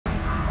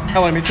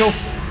Hello, Mitchell.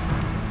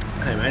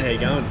 Hey mate, how you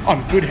going?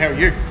 I'm good. How are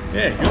you?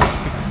 Yeah,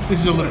 good. This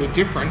is a little bit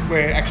different.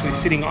 We're actually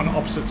sitting on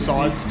opposite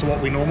sides to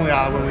what we normally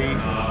are when we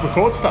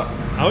record stuff.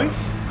 Are we?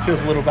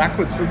 Feels a little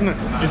backwards, doesn't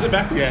it? Is it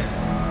backwards?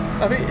 Yeah.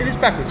 I think it is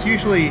backwards.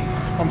 Usually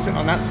I'm sitting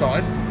on that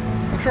side.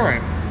 I'm sure I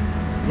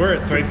am. We're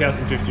at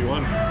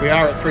 3051, We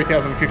are at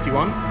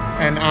 3051,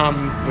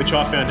 and which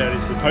I found out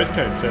is the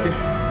postcode for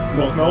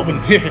North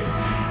Melbourne. Yeah.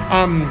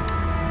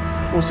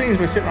 Well, seeing as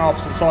we're sitting on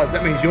opposite sides,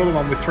 that means you're the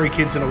one with 3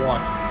 kids and a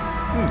wife.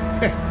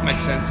 Yeah,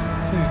 makes sense.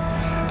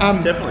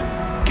 Definitely.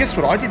 Guess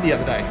what I did the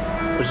other day?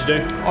 What'd you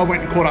do? I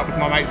went and caught up with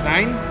my mate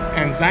Zane,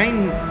 and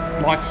Zane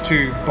likes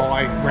to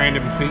buy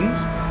random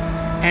things,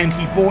 and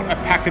he bought a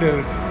packet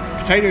of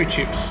potato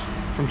chips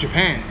from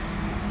Japan.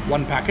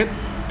 One packet,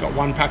 got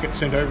one packet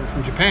sent over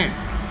from Japan,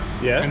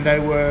 Yeah. and they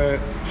were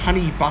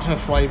honey butter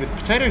flavoured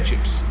potato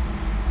chips,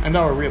 and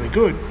they were really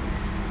good.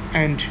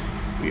 And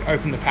we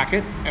opened the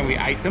packet and we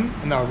ate them,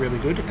 and they were really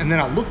good. And then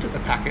I looked at the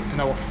packet, and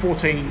they were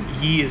 14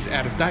 years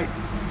out of date.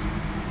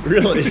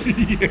 Really?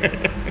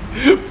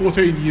 Yeah,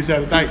 14 years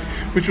out of date,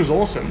 which was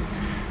awesome.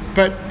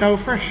 But they were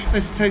fresh. They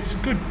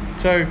tasted good.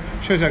 So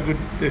shows how good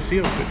they're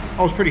sealed. But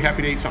I was pretty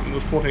happy to eat something that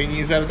was 14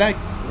 years out of date.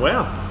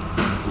 Wow.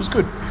 It was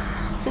good.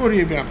 So what have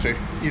you been up to?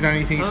 You done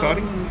anything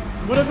exciting?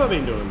 What have I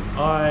been doing?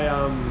 I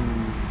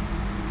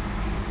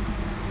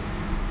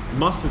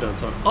must have done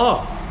something.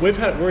 Oh, we've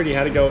already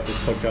had a go at this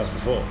podcast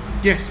before.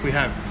 Yes, we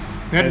have.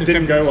 We had And an it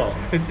didn't attempt- go well.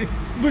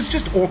 It was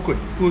just awkward.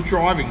 We were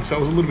driving, so it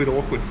was a little bit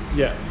awkward.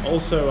 Yeah.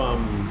 Also,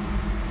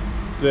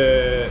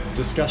 the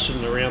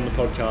discussion around the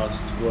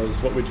podcast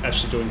was what we're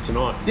actually doing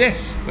tonight,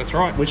 Yes, that's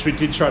right. which we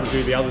did try to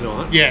do the other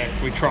night. Yeah,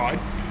 we tried.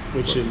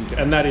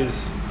 And that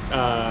is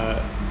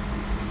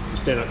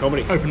stand-up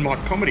comedy. Open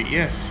mic comedy,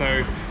 yes.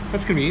 So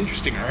that's going to be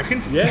interesting, I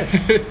reckon.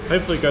 Yes.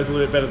 Hopefully it goes a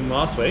little bit better than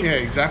last week. Yeah,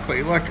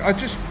 exactly. Like,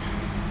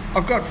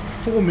 I've got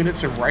 4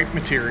 minutes of rape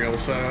material,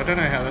 so I don't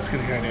know how that's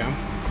going to go down.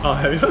 Oh,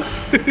 have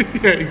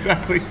you? Yeah,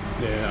 exactly.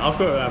 Yeah, I've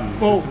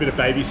got Well- just a bit of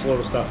baby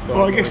slaughter stuff that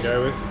Well, I I'm going guess to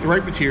go with. the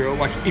rape material,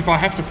 like, if I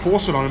have to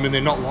force it on them and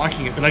they're not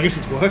liking it, then I guess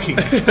it's working.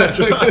 That's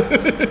right.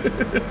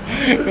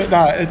 But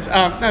no, it's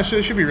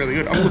it should be really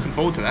good. I'm looking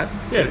forward to that.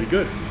 Yeah, it'd be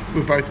good.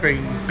 We've both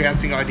been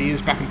bouncing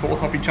ideas back and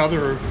forth off each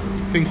other of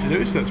things to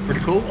do, so that's pretty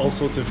cool. All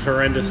sorts of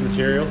horrendous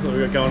material that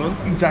we've got going on.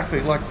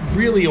 Exactly, like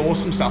really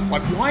awesome stuff.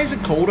 Like, why is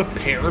it called a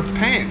pair of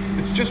pants?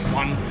 It's just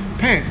one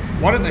pants.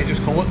 Why don't they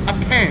just call it a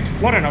pant?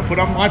 Why don't I put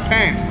on my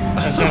pant?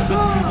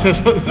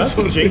 That's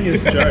a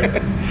genius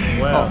joke.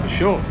 Wow. Oh, for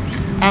sure.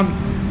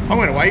 I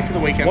went away for the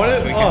weekend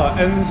last weekend.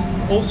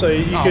 And also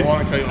you could well, I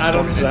won't tell you my add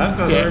on story to that.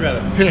 then. No, don't worry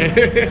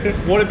about it.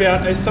 What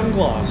about a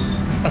sunglass?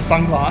 A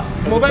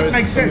sunglass. Well, that opposed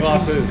makes to sense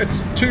because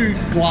sunglasses. it's 2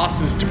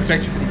 glasses to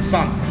protect you from the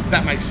sun.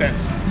 That makes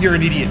sense. You're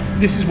an idiot.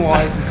 This is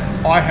why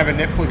I have a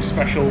Netflix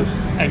special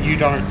and you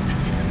don't.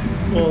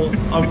 Well,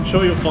 I'm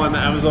sure you'll find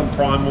that Amazon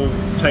Prime will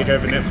take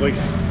over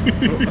Netflix.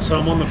 So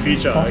I'm on the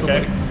future,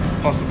 okay?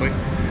 Possibly.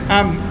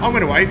 I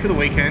went away for the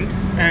weekend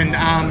and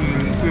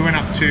we went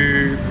up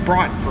to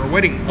Bright for a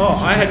wedding. Oh,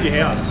 I had your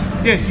house.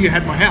 Yes, you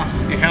had your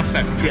house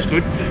sat, which was Yes.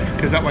 good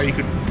because that way you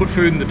could put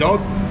food in the dog,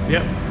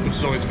 Yep. which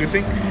is always a good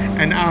thing.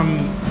 And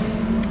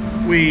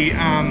we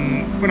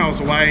when I was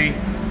away,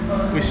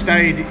 we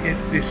stayed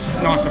at this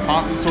nice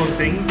apartment sort of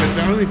thing. But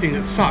the only thing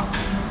that sucked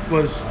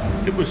was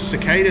it was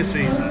cicada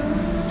season.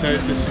 So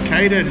the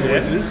cicada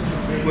noises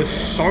were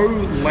so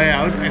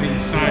loud and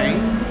insane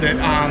that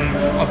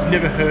I've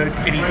never heard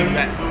anything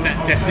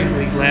that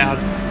deafeningly loud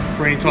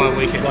for an entire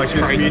weekend. Like It's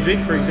this crazy. music,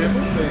 for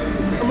example.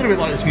 A little bit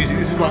like this music.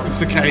 This is like the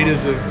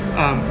cicadas of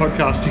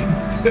podcasting.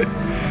 But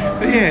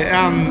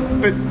yeah,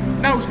 but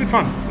no, it was good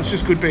fun. It was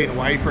just good being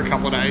away for a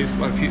couple of days,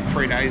 like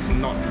 3 days,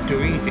 and not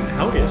doing anything.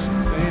 Hell yes.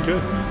 That's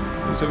good.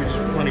 So we just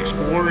went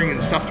exploring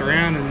and stuffed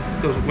around, and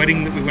there was a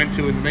wedding that we went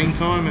to in the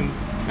meantime, and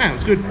it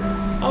was good.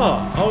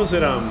 Oh, I was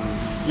at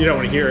you don't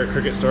want to hear a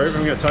cricket story, but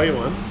I'm going to tell you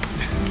one.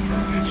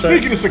 So,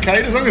 Speaking of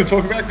cicadas, I'm going to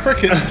talk about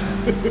cricket.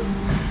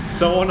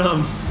 so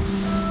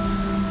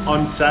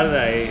on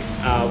Saturday,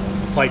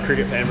 I played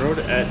cricket for Emerald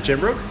at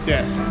Gembrook.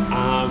 Yeah.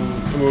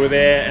 And we were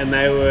there, and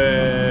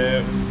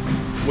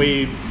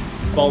we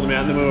bowled them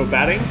out, and then we were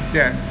batting.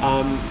 Yeah.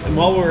 And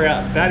while we were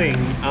out batting,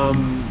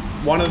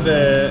 one of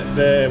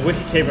the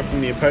wicketkeeper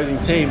from the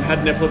opposing team had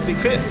an epileptic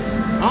fit.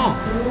 Oh,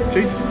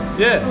 Jesus.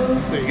 Yeah.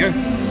 There you go.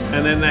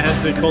 And then they had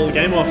to call the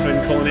game off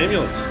and call an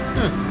ambulance.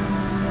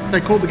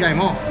 They called the game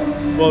off.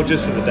 Well,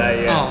 just for the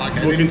day, yeah. Oh,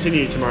 okay. We'll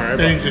continue tomorrow.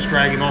 They But didn't just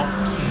drag him off.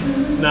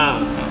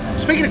 nah.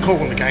 Speaking of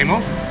calling the game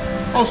off,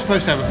 I was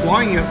supposed to have a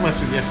flying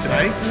lesson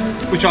yesterday,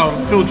 which I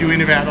filled you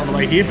in about on the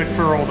way here, but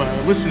for all the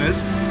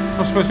listeners, I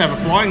was supposed to have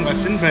a flying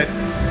lesson, but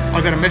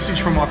I got a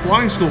message from my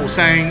flying school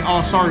saying,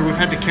 oh, sorry, we've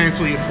had to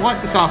cancel your flight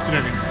this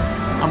afternoon.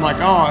 I'm like,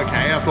 oh,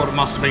 okay, I thought it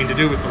must have been to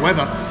do with the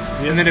weather.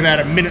 And then about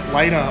a minute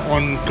later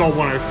on Gold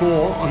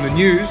 104 on the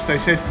news, they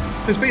said,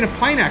 there's been a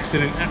plane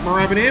accident at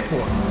Moorabbin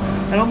Airport.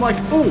 And I'm like,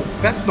 oh,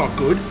 that's not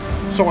good.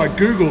 So I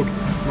Googled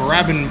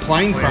Moorabbin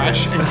plane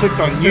crash and clicked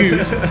on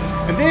news.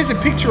 And there's a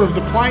picture of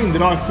the plane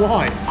that I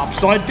fly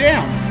upside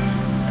down.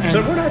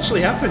 So what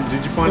actually happened?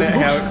 Did you find out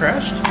how it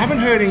crashed? I haven't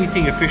heard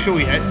anything official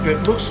yet, but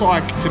it looks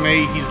like to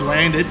me he's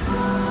landed,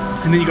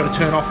 and then you've got to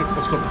turn off at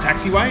what's called the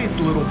taxiway. It's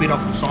a little bit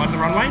off the side of the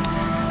runway,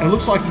 and it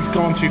looks like he's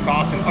gone too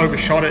fast and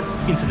overshot it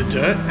into the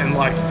dirt and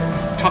like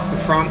tucked the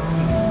front.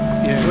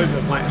 Yeah. Flip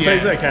the plane. So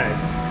he's okay.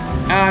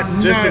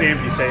 Just no, an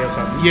amputee or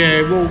something.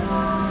 Yeah, well,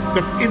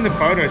 in the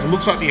photos, it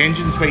looks like the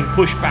engine's been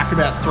pushed back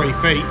about 3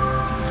 feet,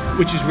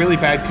 which is really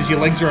bad because your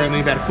legs are only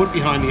about a foot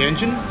behind the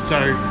engine,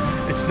 so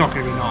it's not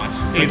going to be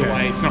nice. Either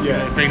way, it's not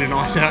going to be a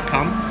nice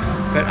outcome.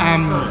 But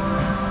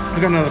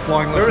I've got another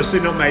flying They're lesson. obviously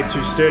not made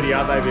too sturdy,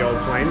 are they, the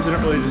old planes? They're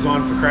not really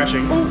designed for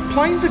crashing. Well,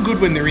 planes are good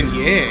when they're in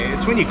the air.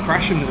 It's when you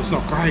crash them that it's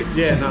not great.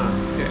 Yeah, no.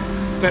 Yeah.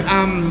 But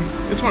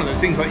it's one of those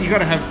things, like you got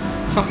to have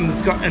something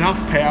that's got enough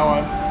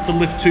power to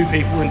lift 2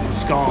 people into the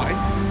sky,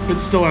 but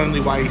still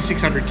only weigh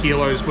 600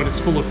 kilos when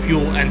it's full of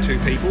fuel and 2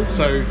 people.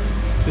 So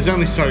there's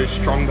only so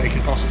strong they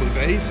can possibly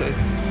be. So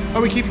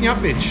are we keeping you up,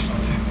 Mitch?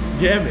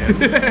 Yeah, man.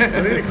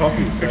 I need a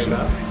coffee to say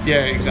that.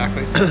 Yeah,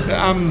 exactly.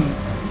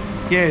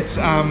 Yeah, it's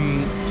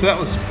so that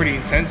was pretty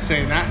intense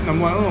seeing that, and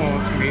I'm like, oh,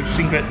 it's gonna be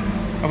interesting. But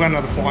I've got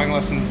another flying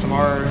lesson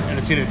tomorrow, and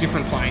it's in a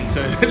different plane,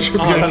 so that should be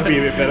okay. That'll be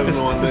a bit better than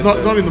the one. It's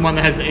not in the one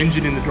that has the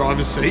engine in the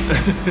driver's seat.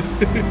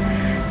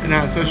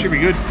 No, so it should be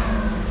good.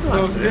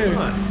 Nice, yeah.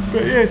 nice.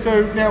 But yeah,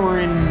 so now we're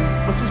in,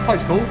 what's this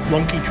place called?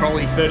 Wonky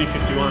Trolley.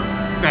 3051.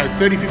 No,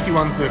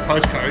 3051's the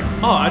postcode.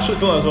 Oh, I actually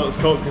thought that was what it's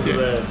called because of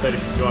the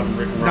 3051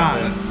 written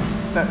right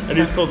there. It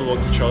is called the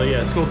Wonky Trolley,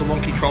 yes. It's called the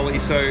Wonky Trolley,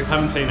 so...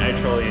 Haven't seen a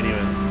trolley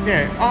anywhere.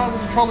 Yeah,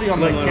 there's a trolley on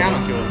the Let alone a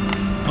counter.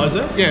 wonky one. Oh, is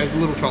there? Yeah, there's a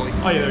little trolley.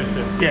 Oh, yeah, there is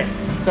too. Yeah,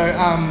 so,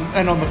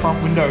 and on the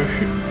front window,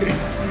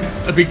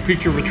 a big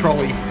picture of a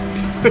trolley.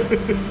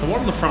 The one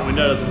on the front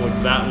window doesn't look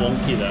that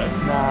wonky though.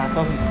 Nah, it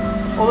doesn't.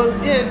 Although,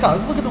 yeah, it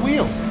does. Look at the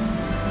wheels.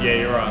 Yeah,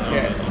 you're right.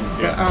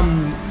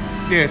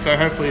 Yeah. Yeah, so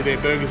hopefully their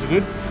burgers are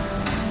good.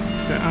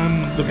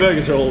 But, the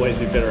burgers will always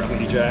be better at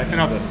Honey Jack's.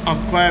 and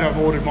I'm glad I've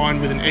ordered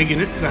mine with an egg in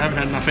it because I haven't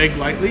had enough egg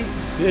lately.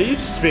 Yeah, you've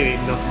just been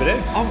eating nothing but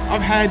eggs.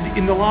 I've had,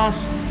 in the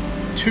last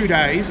 2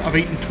 days, I've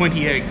eaten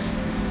 20 eggs.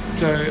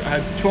 So I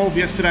had 12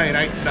 yesterday and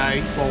 8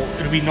 today. Well,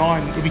 it'll be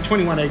 9, it'll be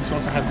 21 eggs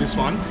once I have this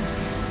one.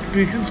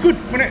 Because it's good.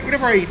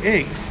 Whenever I eat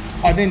eggs,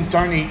 I then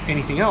don't eat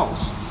anything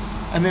else.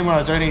 And then when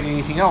I don't eat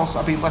anything else,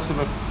 I'll be less of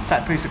a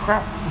fat piece of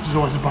crap, which is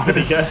always a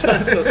bonus.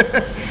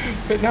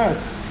 But no,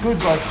 it's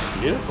good. Like,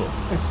 Beautiful.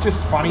 it's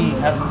just funny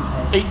having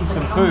eaten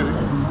some food.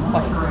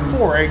 Like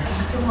 4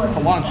 eggs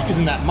for lunch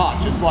isn't that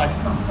much. It's like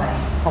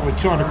probably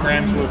 200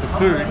 grams worth of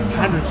food,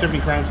 170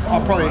 grams.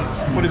 Probably,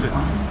 what is it?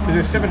 Because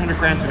there's 700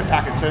 grams in a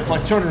packet, so it's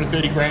like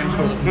 230 grams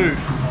worth of food.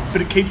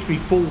 But it keeps me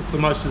full for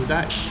most of the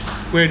day.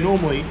 Where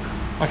normally,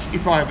 like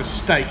if I have a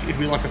steak, it'd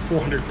be like a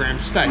 400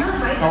 gram steak.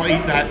 I'll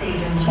eat that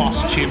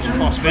plus chips,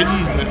 plus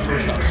veggies and that sort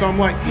of stuff. So I'm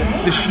like,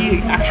 the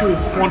sheer actual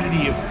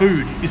quantity of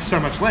food is so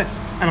much less,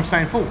 and I'm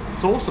staying full.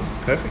 It's awesome.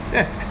 Perfect.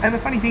 Yeah, and the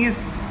funny thing is,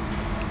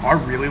 I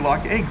really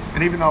like eggs,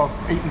 and even though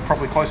I've eaten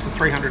probably close to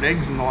 300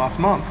 eggs in the last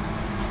month,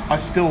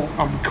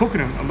 I'm cooking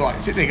them. I'm like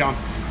sitting there going,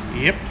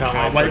 yep,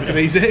 can't wait for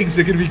these eggs.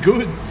 They're going to be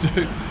good.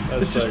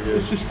 That's so good.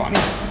 It's just funny.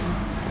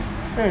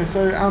 Yeah,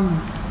 so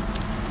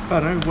I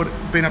don't know,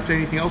 been up to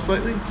anything else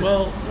lately?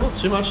 Well, not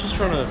too much. Just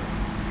trying to.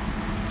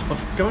 I'm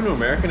going to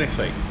America next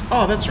week.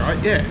 Oh, that's right.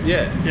 Yeah.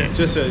 Yeah.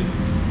 Just a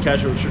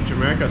casual trip to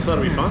America. So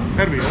that'll be fun.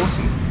 That'd be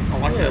awesome. I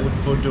like Yeah, that. looking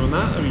forward to doing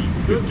that. That'll be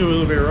good. Do a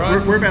little bit of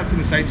riding. Whereabouts in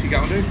the States are you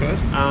going to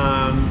first?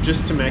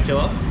 Just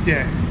Temecula.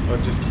 Yeah. Or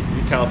just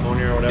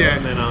California or whatever. Yeah.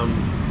 And then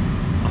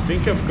I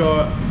think I've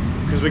got,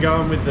 because we're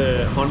going with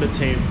the Honda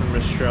team from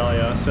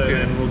Australia, so Yeah.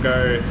 then we'll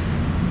go,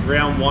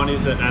 round 1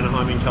 is at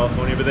Anaheim in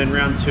California, but then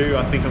round 2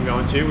 I think I'm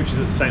going to, which is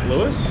at St.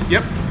 Louis.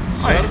 Yep.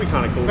 So that'll be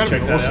kind of cool to That'd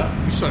check be awesome. that out.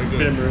 It'd be so Bit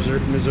good.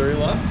 of Missouri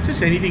life.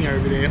 Just anything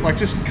over there, like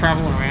just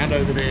traveling around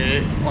over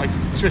there, like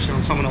especially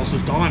on someone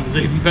else's dime is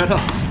even better.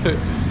 So,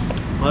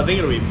 I think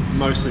it'll be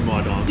mostly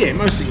my dime. yeah,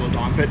 mostly your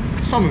dime, but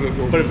some of it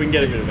will. But if we can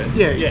get a bit of it.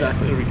 Yeah,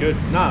 exactly. It'll be good.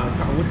 No,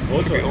 I'm looking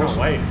forward to it. I can't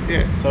awesome. wait.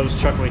 Yeah. So I'll just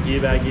chuck my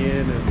gear bag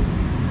in and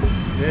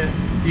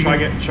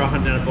try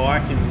hunting down a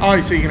bike and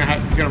Oh, so you're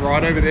gonna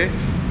ride over there?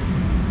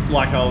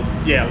 I'm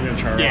gonna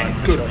try Yeah, ride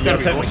for good. sure. That'd I'll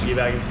be take awesome. my gear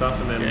bag and stuff,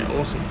 and then Yeah,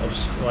 awesome. I'll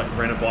just like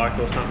rent a bike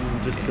or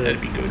something just to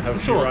That'd be good. have a I'm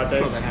few sure, ride days.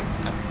 sure they'd have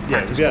a Yeah,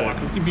 practice yeah. bike.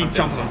 You'd be I'm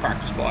jumping down on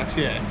practice bikes,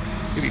 yeah.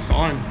 You'd be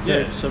fine.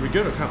 Yeah, so it'll be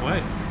good. I can't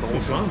wait. It's It's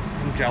awesome. awesome.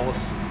 I'm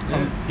jealous.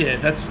 Yeah.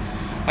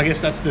 I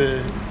guess that's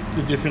the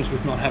difference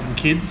with not having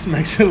kids.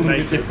 Makes it a little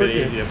Makes bit it a bit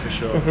different. easier for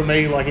sure. But for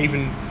me, like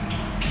even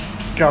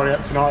going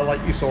out tonight, like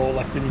you saw,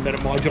 like when you met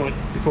at my joint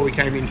before we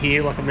came in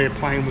here, like I'm there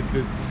playing with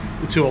the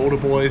 2 older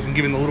boys and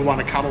giving the little one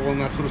a cuddle and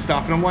that sort of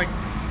stuff. And I'm like,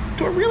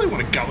 do I really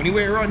want to go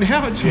anywhere right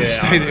now? I just want to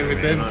stay there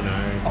with them. I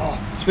know.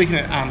 Oh, speaking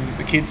of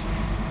the kids,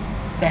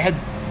 they had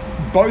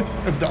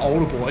both of the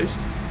older boys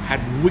had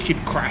wicked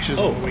crashes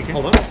on the weekend.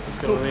 Hold on. Let's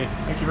go on here.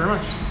 Thank you very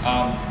much.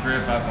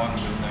 3051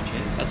 with no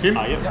cheese. That's him.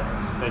 Oh, yep. Yep.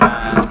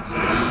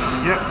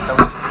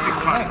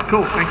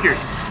 Cool. Thank you.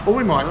 Or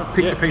we might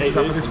pick Yeah, the pieces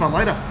up of this one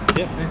later.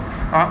 Yeah.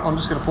 All right. I'm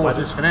just going to pause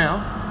this for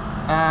now.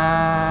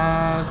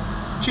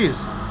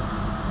 Cheers.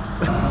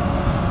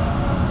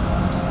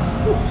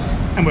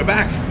 And we're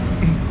back.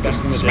 Back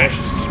from the dead.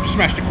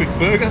 Smashed a quick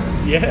burger.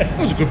 Yeah. That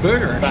was a good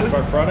burger, Fat actually.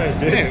 Folk Fridays,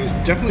 dude. Yeah, it was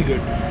definitely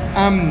good.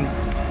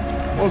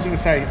 What was I going to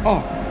say? Oh,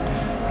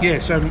 yeah,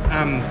 so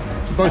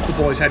both the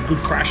boys had good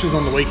crashes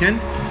on the weekend.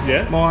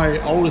 Yeah. My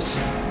oldest,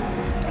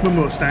 when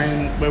we were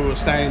staying, it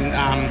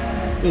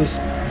was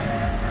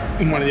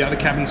in one of the other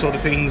cabin sort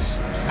of things.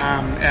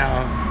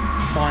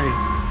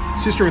 My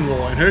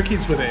sister-in-law and her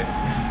kids were there.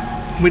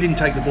 We didn't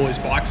take the boys'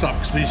 bikes up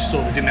because we just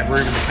sort of didn't have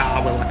room in the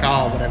car. We're like,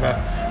 oh, whatever,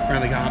 we're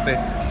only going up there.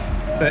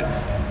 But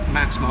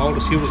Max, my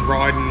oldest, he was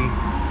riding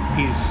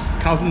his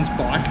cousin's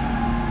bike,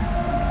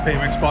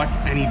 BMX bike,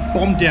 and he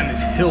bombed down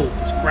this hill,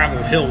 this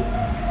gravel hill.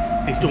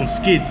 He's doing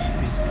skids,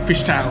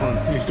 fishtailing,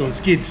 and he's doing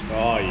skids.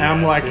 Oh, And I'm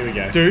yes, like, here we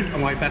go. dude,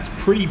 that's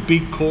pretty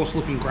big,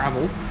 coarse-looking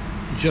gravel.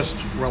 Just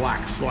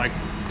relax, like,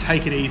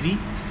 take it easy.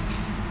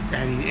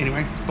 And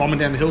anyway, bombing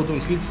down the hill,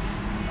 doing skids.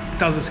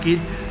 Does a skid,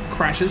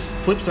 crashes,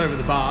 flips over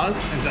the bars,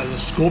 and does a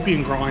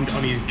scorpion grind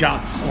on his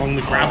guts along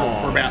the gravel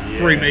for about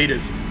 3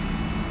 meters.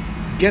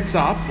 Gets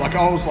up, like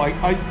I was like,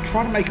 I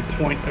try to make a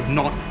point of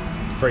not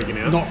Freaking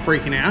out.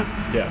 freaking out.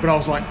 Yeah. But I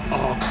was like,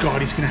 oh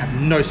god, he's gonna have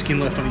no skin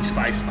left on his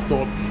face. I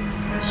thought,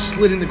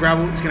 slid in the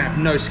gravel, he's gonna have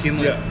no skin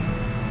left.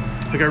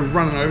 Yeah. I go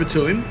running over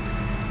to him,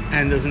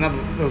 and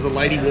there was a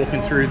lady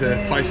walking through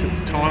the place at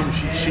the time.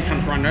 She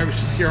comes running over.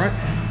 She's like, "You all right?"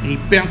 And he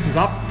bounces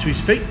up to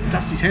his feet,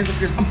 dusts his hands off.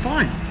 He goes, "I'm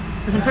fine."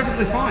 He goes, "I'm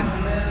perfectly fine."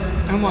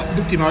 And I'm like,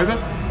 looked him over.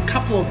 A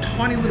couple of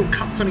tiny little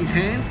cuts on his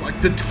hands, like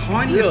the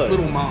tiniest Really?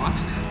 little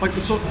marks, like the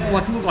sort,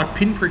 like look like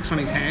pinpricks on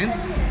his hands,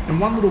 and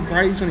one little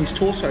graze on his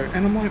torso.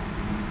 And I'm like,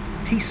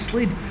 he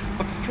slid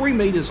like 3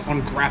 meters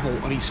on gravel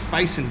on his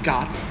face and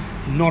guts,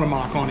 not a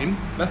mark on him.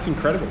 That's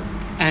incredible.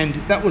 And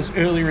that was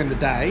earlier in the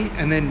day,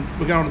 and then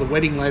we're going to the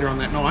wedding later on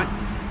that night.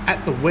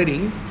 At the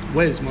wedding,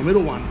 Wes, my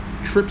middle one,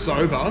 trips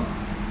over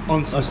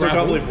on some I still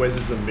gravel. can't believe Wes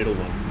is the middle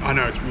one. I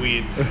know, it's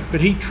weird.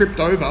 But he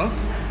tripped over,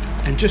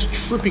 and just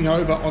tripping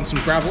over on some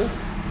gravel.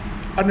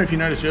 I don't know if you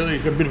noticed earlier,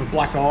 he's got a bit of a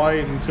black eye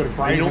and he's got a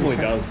graze. He on normally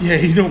his face. does. Yeah,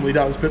 he normally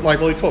does, but like...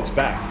 Well, he talks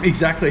back.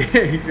 Exactly,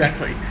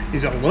 exactly.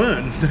 He's got to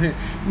learn.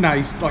 No,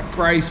 he's like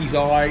grazed his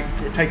eye,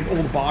 taken all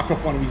the bark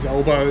off one of his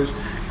elbows,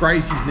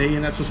 grazed his knee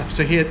and that sort of stuff.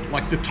 So he had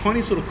like the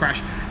tiniest little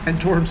crash and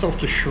tore himself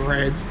to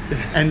shreds.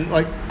 And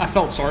like, I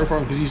felt sorry for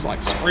him because he's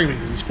like screaming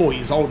because he's 4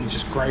 years old and he's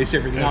just grazed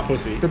everything And a up.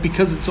 pussy. But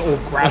because it's all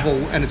gravel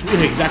and it's,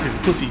 yeah, exactly, it's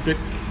a pussy, but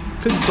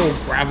because it's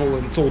all gravel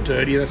and it's all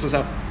dirty and that sort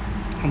of stuff,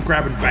 I'm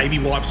grabbing baby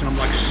wipes and I'm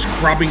like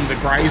scrubbing the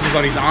grazes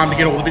on his arm to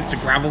get all the bits of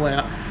gravel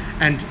out.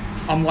 And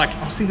I'm like,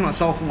 I was thinking to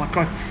myself, I'm like,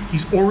 God,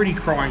 he's already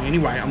crying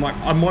anyway. I'm like,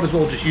 I might as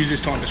well just use this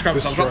time to scrub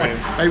it. So I've got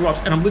like baby wipes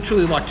and I'm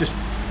literally like just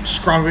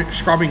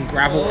scrubbing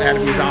gravel out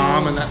of his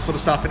arm and that sort of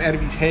stuff and out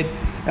of his head.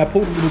 And I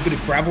pulled a little bit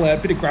of gravel out.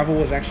 A bit of gravel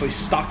was actually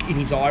stuck in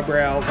his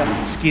eyebrow, got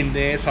the skin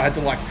there. So I had to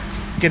like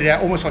get it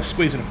out, almost like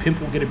squeezing a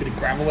pimple, get a bit of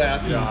gravel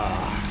out.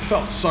 I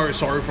felt so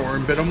sorry for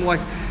him, but I'm like,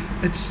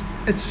 it's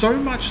so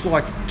much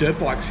like dirt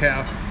bikes,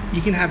 how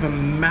you can have a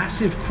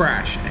massive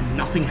crash and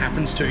nothing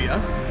happens to you,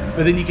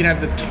 but then you can have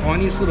the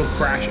tiniest little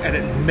crash and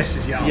it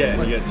messes you up. Yeah,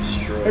 Like, you get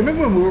destroyed. I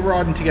remember when we were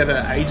riding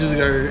together ages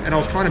ago and I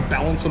was trying to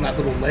balance on that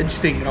little ledge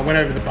thing and I went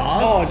over the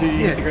bars. Oh, dude,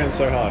 you hit the ground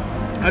so hard.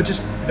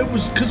 It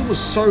was because it was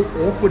so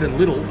awkward and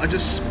little, I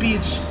just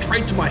speared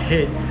straight to my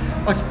head.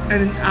 Like,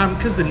 and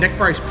because the neck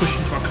brace pushed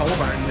into my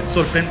collarbone, it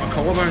sort of bent my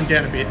collarbone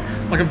down a bit.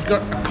 Like, I've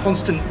got a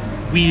constant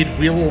weird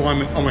wheel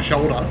alignment on my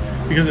shoulder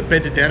because it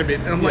bent it down a bit.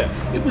 And I'm like,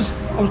 I was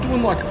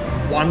doing like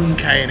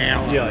 1k an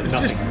hour. Yeah, like it's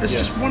nothing. It's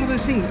just one of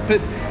those things.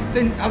 But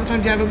then other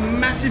times you have a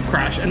massive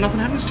crash and nothing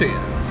happens to you.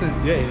 So,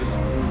 Yeah, you just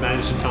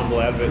managed to tumble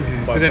out of it.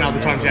 by but then some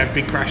other times you miracle. have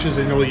big crashes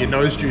and all your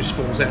nose juice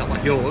falls out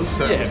like yours.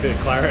 So Yeah, a bit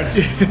of claret.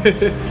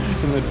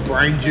 and the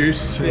brain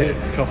juice. Yeah,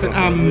 coughing But,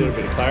 up a little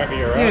bit of claret, but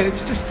you're right.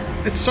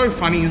 yeah, it's so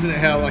funny, isn't it?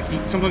 How like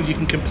sometimes you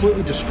can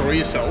completely destroy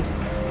yourself,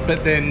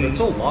 but then It's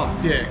all luck.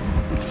 yeah,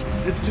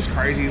 it's just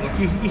crazy. Like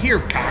you hear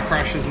of car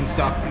crashes and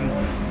stuff,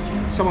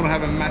 and someone will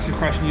have a massive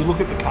crash, and you look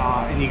at the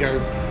car and you go,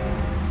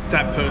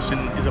 that person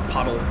is a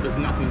puddle. There's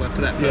nothing left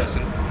of that Yeah.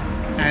 person.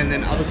 And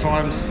then other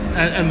times,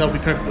 and they'll be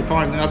perfectly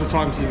fine. And other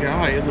times you go,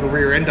 oh, a little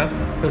rear ender,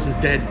 person's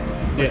dead.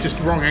 Like Yeah. just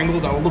the wrong angle.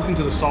 They were looking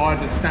to the side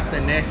and it snapped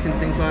their neck and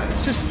things like that.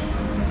 It's just,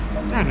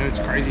 I don't know, it's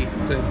crazy.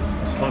 So,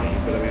 It's funny,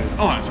 but I mean, it's,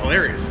 oh, it's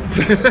hilarious.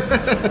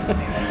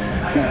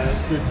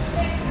 That's good.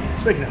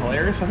 Speaking of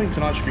hilarious, I think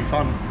tonight should be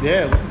fun.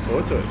 yeah, looking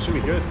forward to it. Should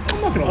be good.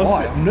 I'm not going I to was a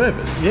lie, bit- I'm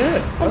nervous. Yeah,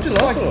 I'm that's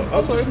just what like, I thought. I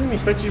was like, I didn't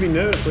expect you to be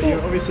nervous.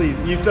 Like, obviously,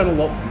 you've done a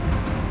lot.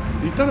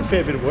 You've done a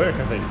fair bit of work,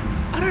 I think.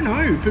 I don't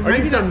know, but I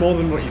maybe you've done more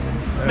than what you.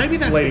 maybe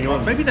that's leading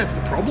on. maybe that's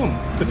the problem.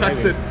 The fact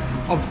Maybe.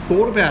 that I've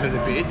thought about it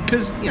a bit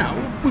because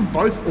we've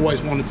both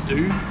always wanted to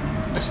do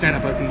a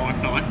stand-up open mic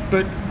night,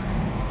 but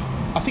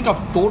I think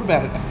I've thought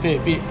about it a fair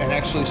bit and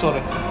actually sort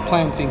of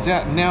planned things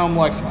out. And now I'm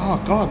like,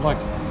 oh god, like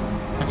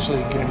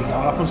actually going to be going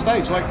up on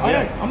stage. Like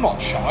I'm not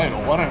shy at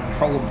all. I don't have a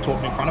problem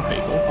talking in front of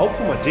people. I'll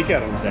pull my dick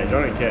out on stage.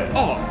 I don't care.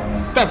 Oh,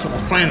 that's what I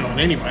was planning on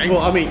anyway.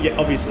 Well, I mean, yeah,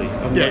 obviously,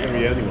 I'm Yeah. not going to be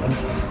the only one.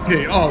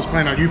 Yeah, I was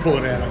planning on you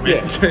pulling out. I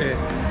meant.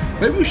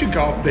 Maybe we should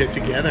go up there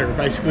together and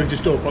basically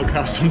just do a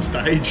podcast on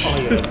stage.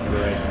 Oh yeah,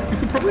 great. We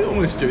could probably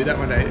almost do that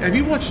one day. Have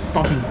you watched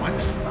Bumping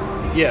Mics?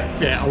 Yeah.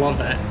 Yeah, I love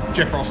that.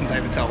 Jeff Ross and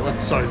David Tell.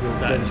 That's so good.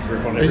 They just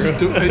rip on they just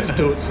do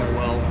everyone. it so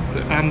well.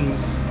 But,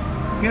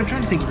 yeah, I'm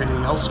trying to think if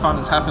anything else fun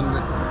has happened.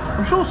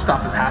 I'm sure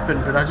stuff has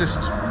happened, but I just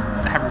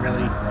haven't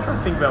really. I'm trying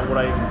to think about what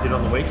I even did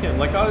on the weekend.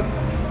 Like I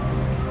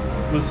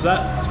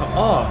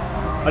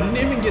didn't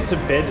even get to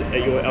bed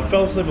at your. I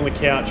fell asleep on the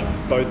couch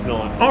both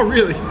nights. Oh,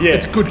 really? Yeah.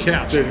 It's a good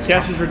couch. Dude, the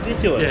couch is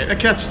ridiculous. Yeah, that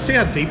couch. See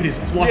how deep it is.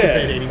 It's like Yeah. a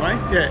bed anyway.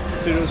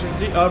 Yeah. Dude, it was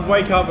ridiculous. I'd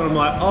wake up and I'm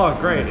like, oh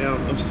great, you know,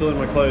 I'm still in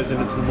my clothes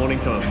and it's the morning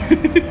time.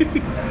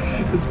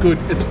 It's good.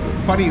 It's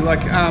funny.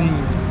 Like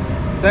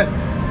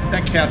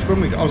that couch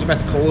when I was about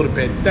to call it a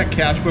bed. That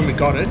couch when we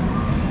got it,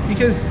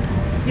 because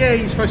yeah,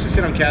 you're supposed to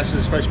sit on couches.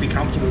 It's supposed to be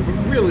comfortable, but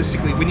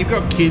realistically, when you've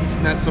got kids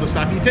and that sort of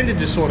stuff, you tend to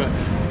just sort of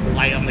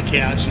lay on the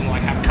couch and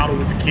like have a cuddle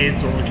with the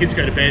kids, or the kids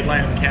go to bed, lay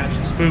on the couch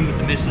and spoon with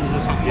the missus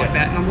or something like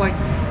that. And I'm like,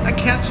 that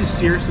couch is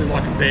seriously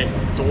like a bed.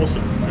 It's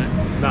awesome. So,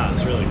 Nah,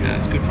 it's really good. yeah,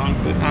 it's good fun.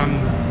 But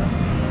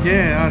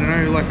yeah, I don't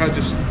know. Like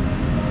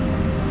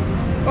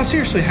I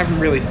seriously haven't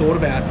really thought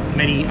about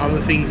many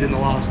other things in the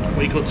last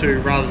week or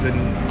two, other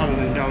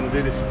than going to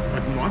do this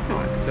open mic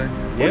night. So I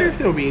wonder if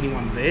there'll be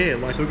anyone there.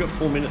 Like, So we've got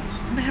 4 minutes.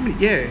 I wonder how many.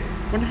 Yeah,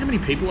 I wonder how many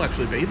people will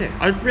actually be there.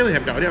 I really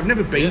have no idea. I've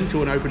never been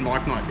to an open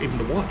mic night even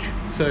to watch.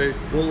 So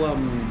Well,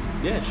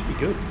 yeah, it should be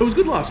good. it was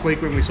good last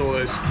week when we saw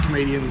those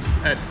comedians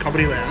at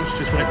Comedy Lounge.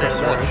 Just went there to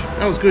Sorry. watch.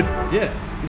 That was good. Yeah.